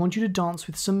 I want you to dance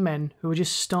with some men who are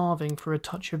just starving for a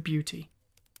touch of beauty."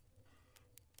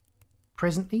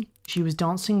 Presently, she was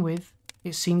dancing with,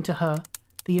 it seemed to her,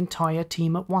 the entire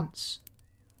team at once.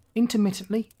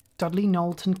 Intermittently, Dudley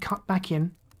Knowlton cut back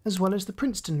in, as well as the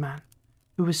Princeton man,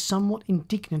 who was somewhat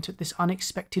indignant at this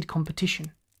unexpected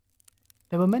competition.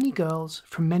 There were many girls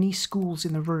from many schools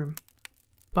in the room,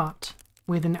 but,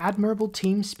 with an admirable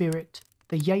team spirit,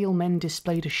 the Yale men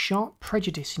displayed a sharp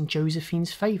prejudice in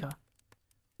Josephine's favour.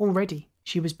 Already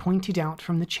she was pointed out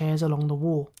from the chairs along the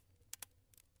wall.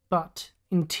 But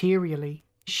interiorly,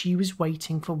 she was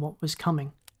waiting for what was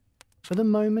coming, for the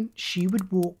moment she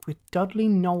would walk with Dudley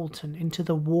Knowlton into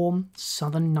the warm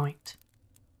southern night.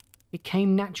 It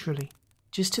came naturally,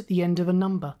 just at the end of a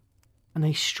number, and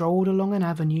they strolled along an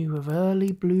avenue of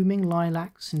early blooming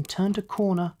lilacs and turned a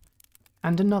corner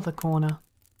and another corner.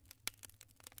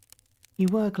 "You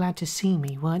were glad to see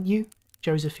me, weren't you?"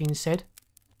 Josephine said.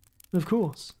 "Of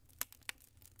course."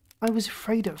 "I was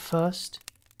afraid at first.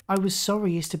 I was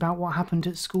sorriest about what happened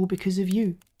at school because of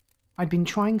you. I'd been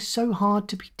trying so hard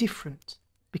to be different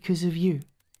because of you."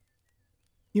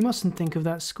 "You mustn't think of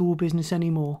that school business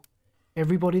anymore.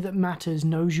 Everybody that matters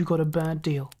knows you got a bad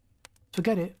deal.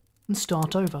 Forget it and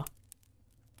start over."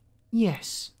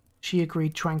 "Yes," she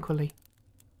agreed tranquilly.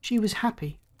 She was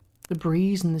happy. The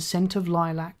breeze and the scent of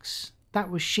lilacs, that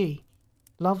was she,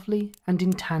 lovely and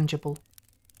intangible.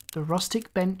 The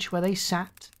rustic bench where they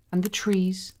sat, and the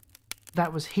trees,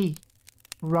 that was he,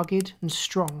 rugged and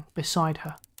strong beside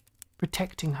her,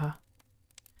 protecting her.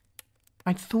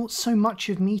 "I'd thought so much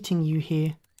of meeting you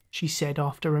here," she said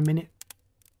after a minute.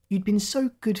 "You'd been so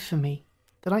good for me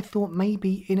that I thought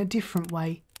maybe in a different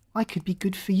way I could be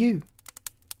good for you.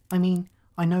 I mean,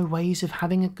 I know ways of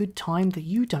having a good time that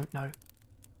you don't know.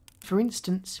 For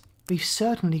instance, we've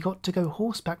certainly got to go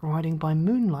horseback riding by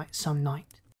moonlight some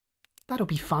night. That'll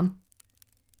be fun."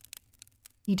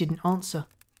 He didn't answer.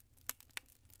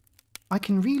 "I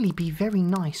can really be very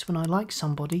nice when I like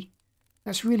somebody.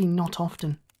 That's really not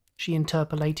often," she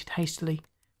interpolated hastily.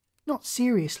 "Not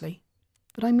seriously.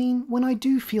 But I mean, when I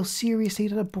do feel seriously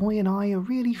that a boy and I are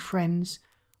really friends,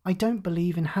 I don't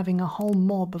believe in having a whole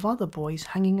mob of other boys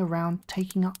hanging around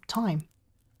taking up time.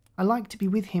 I like to be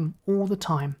with him all the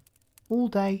time, all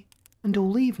day and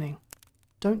all evening.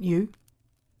 Don't you?"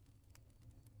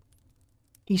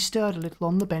 He stirred a little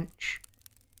on the bench.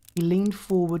 He leaned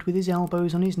forward with his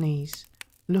elbows on his knees,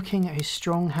 looking at his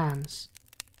strong hands.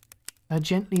 Her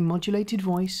gently modulated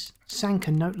voice sank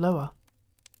a note lower.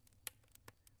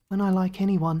 "When I like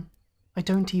anyone, I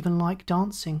don't even like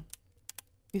dancing.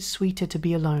 It's sweeter to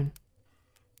be alone."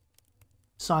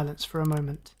 Silence for a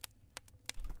moment.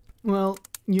 "Well,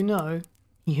 you know,"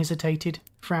 he hesitated,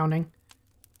 frowning.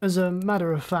 "As a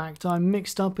matter of fact, I'm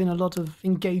mixed up in a lot of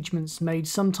engagements made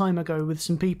some time ago with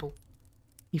some people."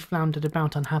 He floundered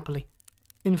about unhappily.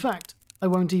 "In fact, I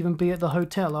won't even be at the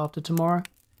hotel after tomorrow.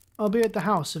 I'll be at the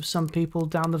house of some people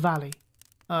down the valley.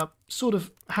 A sort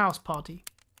of house party.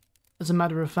 As a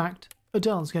matter of fact,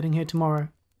 Adele's getting here tomorrow."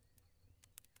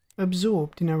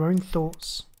 Absorbed in her own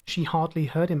thoughts, she hardly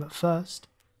heard him at first,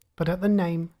 but at the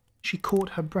name she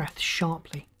caught her breath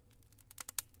sharply.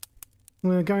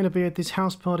 "We're going to be at this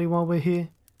house party while we're here,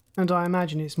 and I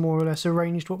imagine it's more or less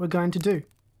arranged what we're going to do.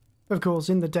 Of course,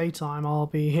 in the daytime I'll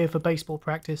be here for baseball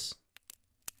practice."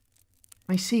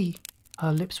 "I see."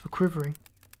 Her lips were quivering.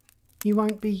 "You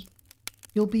won't be...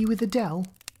 You'll be with Adele?"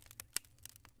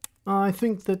 "I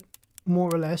think that,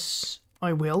 more or less,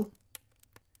 I will.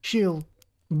 She'll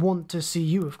want to see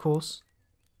you, of course."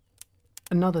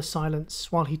 Another silence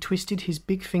while he twisted his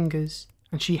big fingers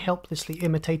and she helplessly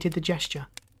imitated the gesture.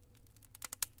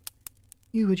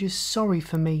 "You were just sorry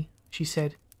for me," she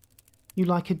said. "You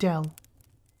like Adele.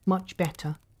 Much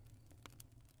better."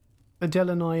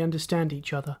 "Adele and I understand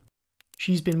each other.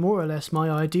 She's been more or less my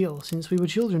ideal since we were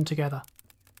children together."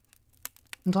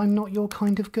 "And I'm not your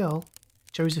kind of girl?"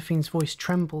 Josephine's voice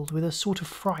trembled with a sort of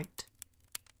fright.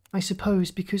 "I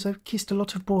suppose because I've kissed a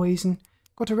lot of boys and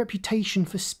got a reputation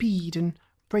for speed and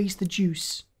raised the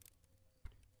juice."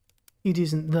 "It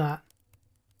isn't that."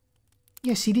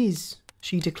 "Yes, it is,"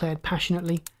 she declared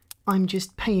passionately. "I'm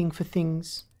just paying for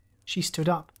things." She stood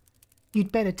up.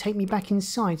 "You'd better take me back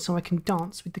inside so I can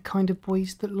dance with the kind of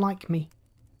boys that like me."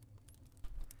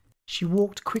 She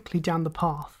walked quickly down the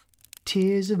path,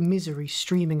 tears of misery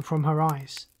streaming from her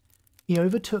eyes. He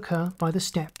overtook her by the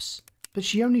steps, but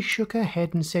she only shook her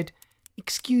head and said,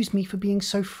 "Excuse me for being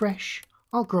so fresh.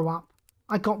 I'll grow up.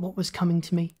 I got what was coming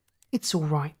to me. It's all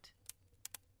right."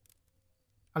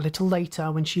 A little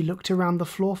later, when she looked around the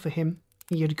floor for him,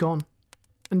 he had gone,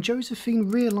 and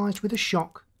Josephine realised with a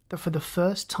shock that for the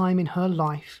first time in her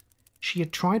life she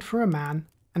had tried for a man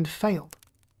and failed.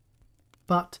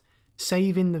 But,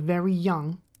 save in the very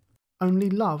young, only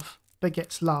love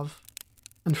begets love,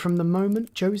 and from the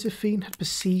moment Josephine had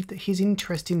perceived that his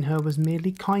interest in her was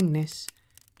merely kindness,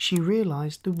 she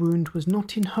realised the wound was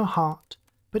not in her heart,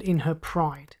 but in her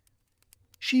pride.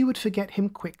 She would forget him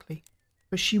quickly,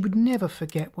 but she would never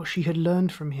forget what she had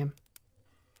learned from him.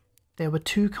 There were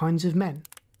two kinds of men,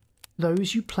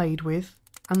 those you played with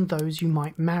and those you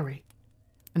might marry,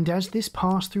 and as this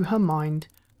passed through her mind,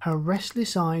 her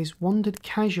restless eyes wandered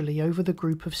casually over the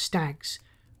group of stags,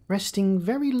 resting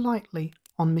very lightly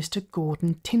on Mr.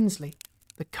 Gordon Tinsley,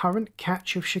 the current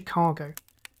catch of Chicago,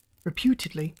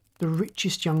 reputedly the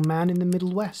richest young man in the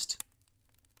Middle West.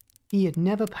 He had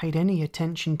never paid any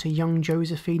attention to young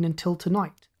Josephine until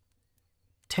tonight.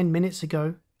 10 minutes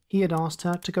ago, he had asked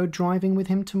her to go driving with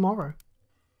him tomorrow.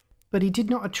 But he did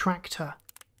not attract her,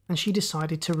 and she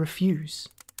decided to refuse.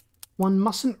 One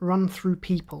mustn't run through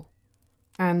people,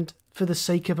 and, for the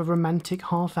sake of a romantic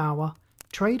half hour,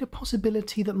 trade a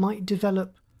possibility that might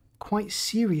develop quite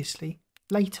seriously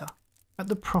later, at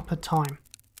the proper time.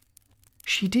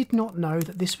 She did not know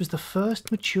that this was the first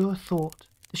mature thought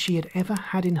that she had ever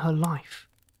had in her life,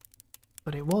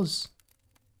 but it was.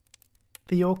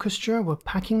 The orchestra were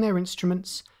packing their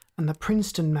instruments, and the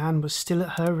Princeton man was still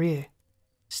at her ear,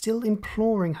 still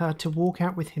imploring her to walk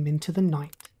out with him into the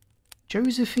night.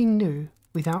 Josephine knew,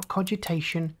 without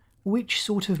cogitation, which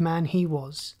sort of man he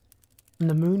was, and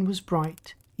the moon was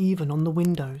bright even on the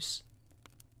windows.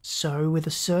 So, with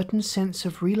a certain sense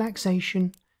of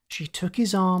relaxation, she took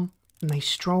his arm, and they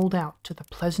strolled out to the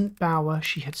pleasant bower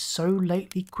she had so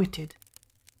lately quitted,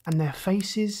 and their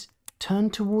faces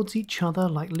turned towards each other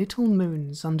like little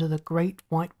moons under the great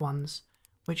white ones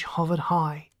which hovered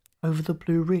high over the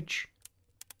blue ridge.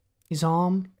 His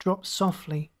arm dropped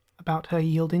softly about her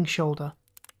yielding shoulder.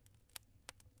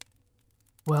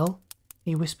 "Well,"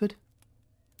 he whispered.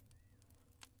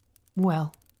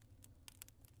 "Well."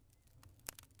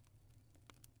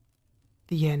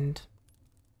 The end.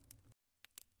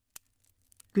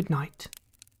 Good night.